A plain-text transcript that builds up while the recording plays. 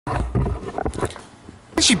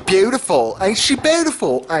Ain't she beautiful? Ain't she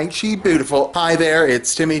beautiful? Ain't she beautiful? Hi there,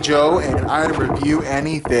 it's Timmy Joe, and I don't review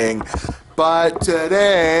anything. But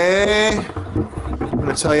today, I'm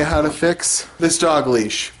going to tell you how to fix this dog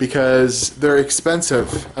leash, because they're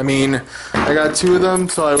expensive. I mean, I got 2 of them,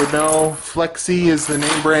 so I would know. Flexi is the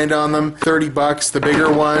name brand on them. 30 bucks. The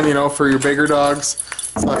bigger one, you know, for your bigger dogs,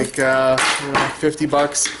 it's like, 50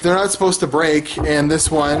 bucks. They're not supposed to break, and this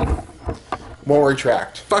one won't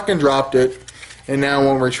retract. Fucking dropped it, and now it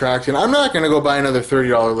won't retract. And I'm not going to go buy another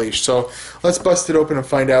 $30 leash, so let's bust it open and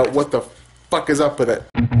find out what the fuck is up with it.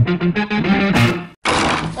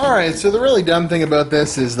 Alright, so the really dumb thing about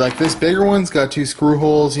this is, like, this bigger one's got 2 screw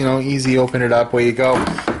holes, you know, easy, open it up, away you go.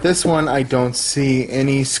 This one, I don't see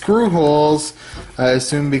any screw holes. I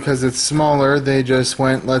assume because it's smaller, they just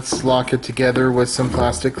went, let's lock it together with some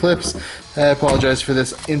plastic clips. I apologize for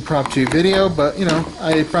this impromptu video, but, you know,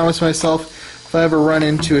 I promised myself if I ever run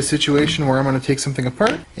into a situation where I'm going to take something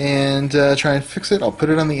apart and try and fix it, I'll put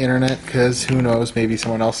it on the internet, because who knows, maybe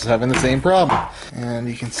someone else is having the same problem. And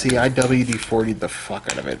you can see I WD-40'd the fuck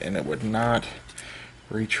out of it, and it would not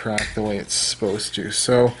retract the way it's supposed to.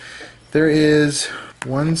 So there is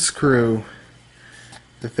 1 screw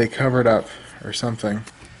that they covered up or something,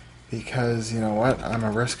 because, you know what, I'm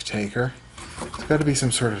a risk taker. There's got to be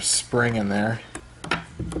some sort of spring in there.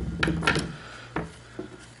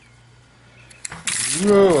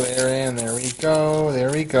 Oh, there we go,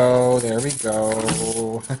 there we go, there we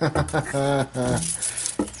go.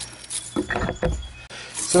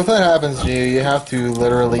 So if that happens to you, you have to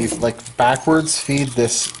literally, like, backwards feed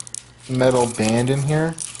this metal band in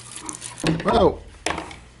here. Whoa!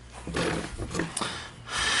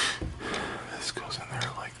 This goes in there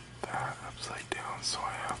like that, upside down, so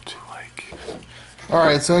I have to, like...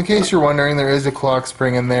 Alright, so in case you're wondering, there is a clock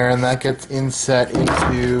spring in there, and that gets inset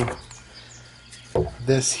into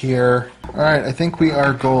this here. Alright, I think we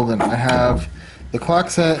are golden. I have the clock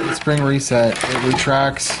set, spring reset. It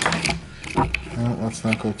retracts. Oh, let's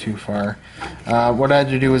not go too far. What I had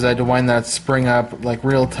to do was I had to wind that spring up like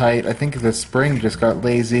real tight. I think the spring just got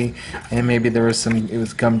lazy, and maybe there was some, it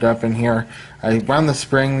was gummed up in here. I wound the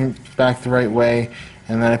spring back the right way,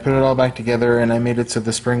 and then I put it all back together, and I made it so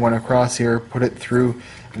the spring went across here, put it through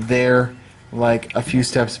there like a few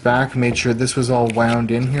steps back, made sure this was all wound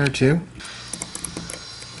in here too.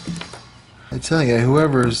 I tell you,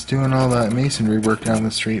 whoever's doing all that masonry work down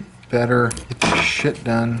the street better get the shit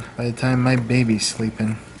done by the time my baby's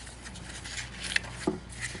sleeping.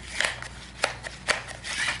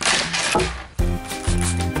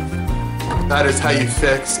 That is how you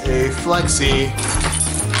fix a Flexi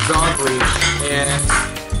dog leash and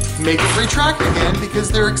make it retract again,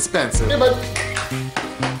 because they're expensive. Hey, bud.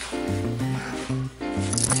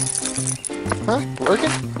 Huh?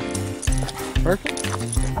 Working? Working?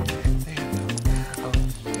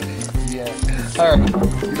 Alright,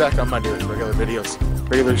 be back on Monday with regular videos.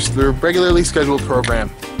 Regularly scheduled program.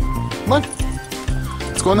 Come on.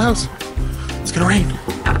 Let's go in the house. It's gonna rain.